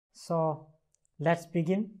So let's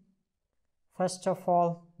begin. First of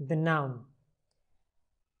all, the noun.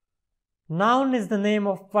 Noun is the name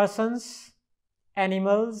of persons,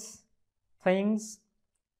 animals, things,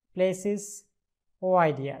 places, or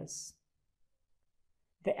ideas.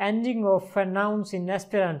 The ending of nouns in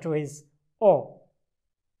Esperanto is o.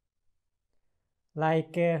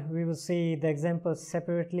 Like we will see the examples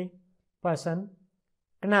separately. Person,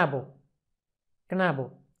 knabo.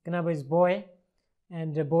 Knabo. Knabo is boy,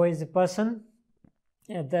 and the boy is a person.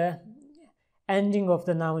 The ending of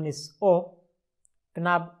the noun is o.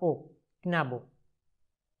 Knabo. Knabo.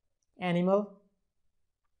 Animal,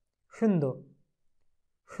 hundo.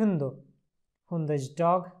 Hundo. Hundo is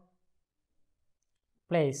dog.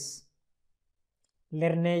 Place,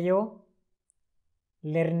 lernejo.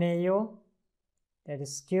 Lernejo, that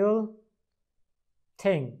is school.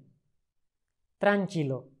 Thing,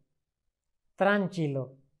 tranquilo. Tranquilo,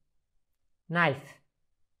 knife.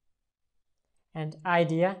 And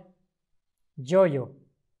idea, joyo.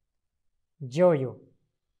 Joyo,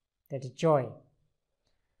 that is joy.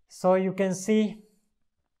 So you can see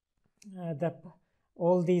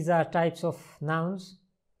all these are types of nouns,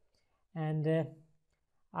 and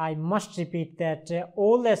I must repeat that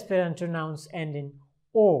all Esperanto nouns end in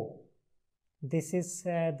o. This is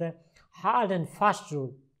the hard and fast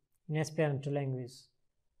rule in Esperanto language.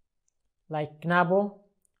 Like knabo,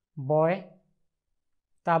 boy,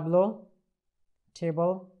 tablo,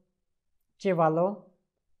 table, chevalo,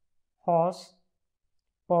 horse,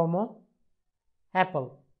 pomo,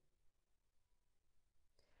 apple.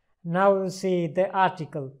 Now we'll see the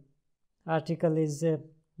article. Article is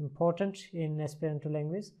important in Esperanto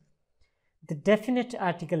language. The definite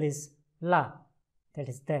article is la, that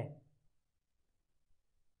is the.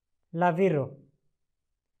 La viro,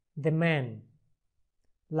 the man.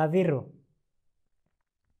 La viro.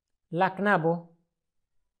 La knabo,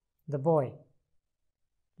 the boy.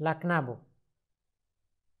 La knabo.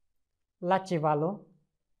 La chevalo.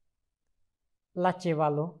 La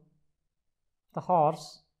chevalo, the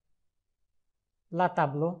horse. La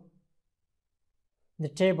tablo, the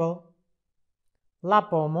table. La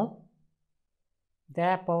pomo, the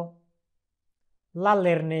apple. La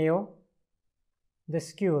lerneo, the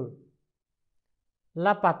school.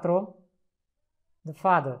 La patro, the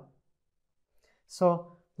father.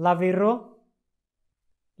 So la viro,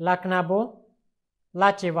 la knabo,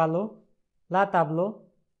 la chevalo, la tablo,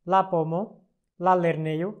 la pomo, la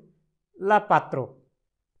lerneo, la patro.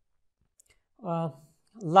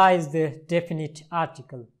 La is the definite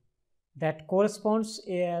article that corresponds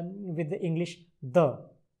with the English the.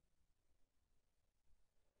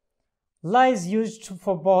 La is used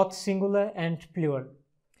for both singular and plural.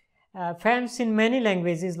 Found in many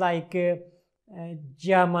languages like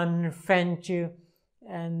German, French,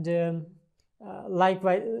 and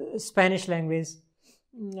likewise Spanish language.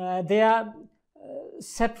 They are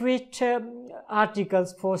separate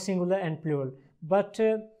articles for singular and plural, but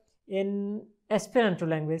in Esperanto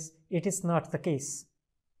language it is not the case.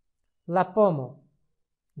 La pomo,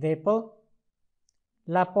 the apple.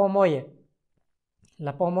 La pomoye.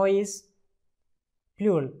 La pomo is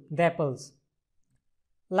plural, the apples.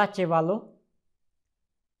 La chevalo.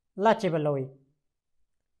 La chevaloi.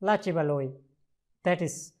 La chevaloi. That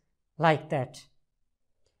is like that.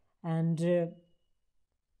 And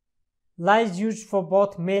la is used for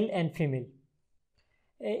both male and female.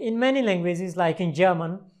 In many languages, like in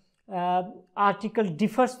German, article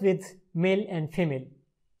differs with male and female.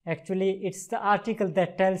 Actually, it's the article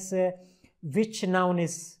that tells which noun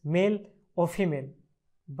is male or female.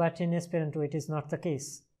 But in Esperanto, it is not the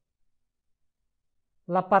case.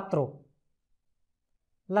 La patro.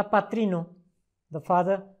 La patrino, the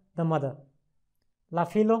father, the mother. La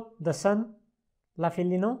filo, the son. La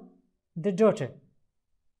filino, the daughter.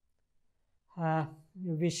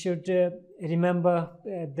 We should remember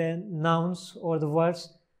the nouns or the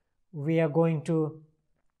words we have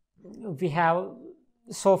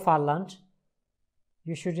so far learned.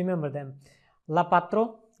 You should remember them. La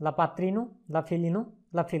patro, la patrino, la filino,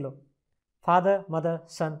 la filo. Father, mother,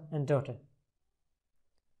 son, and daughter.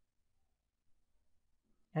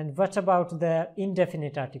 And what about the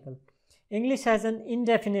indefinite article? English has an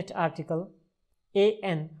indefinite article,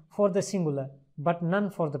 an, for the singular, but none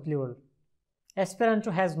for the plural.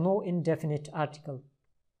 Esperanto has no indefinite article.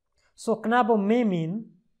 So knabo may mean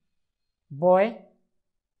boy,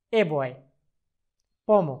 a boy.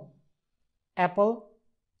 Pomo, apple,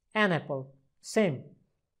 an apple. Same.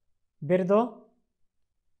 Birdo,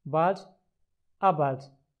 bird, a bird.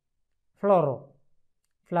 Floro,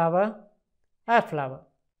 flower, a flower.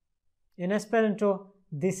 In Esperanto,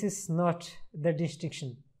 this is not the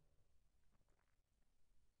distinction.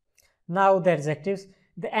 Now the adjectives.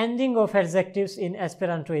 The ending of adjectives in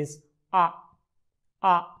Esperanto is a.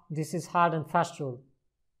 A. This is hard and fast rule.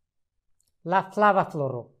 La flava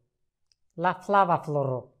floro. La flava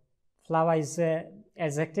floro. Flava is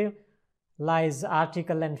adjective. La is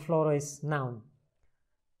article and floro is noun.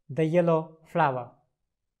 The yellow flower.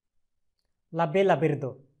 La bella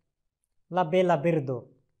birdo. La bella birdo.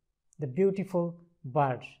 The beautiful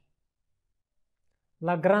bird.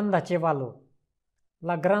 La granda cavallo.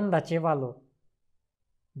 La granda cavallo.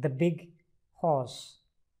 The big horse.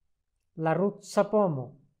 La ruzza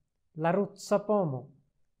pomo. La ruzza pomo.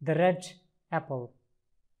 The red apple.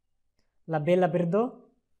 La bella birdo.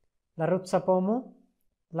 La ruzza pomo.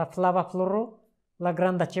 La flava floro. La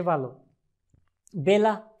granda cavallo.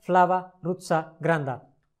 Bella, flava, ruzza, granda.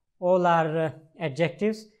 All are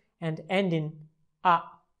adjectives and end in a.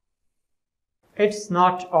 It's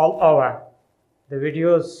not all over. The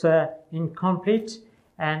video is incomplete,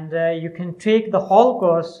 and you can take the whole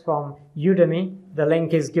course from Udemy. The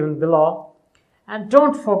link is given below. And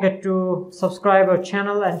don't forget to subscribe our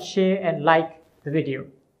channel and share and like the video.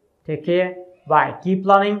 Take care. Bye. Keep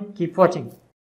learning. Keep watching.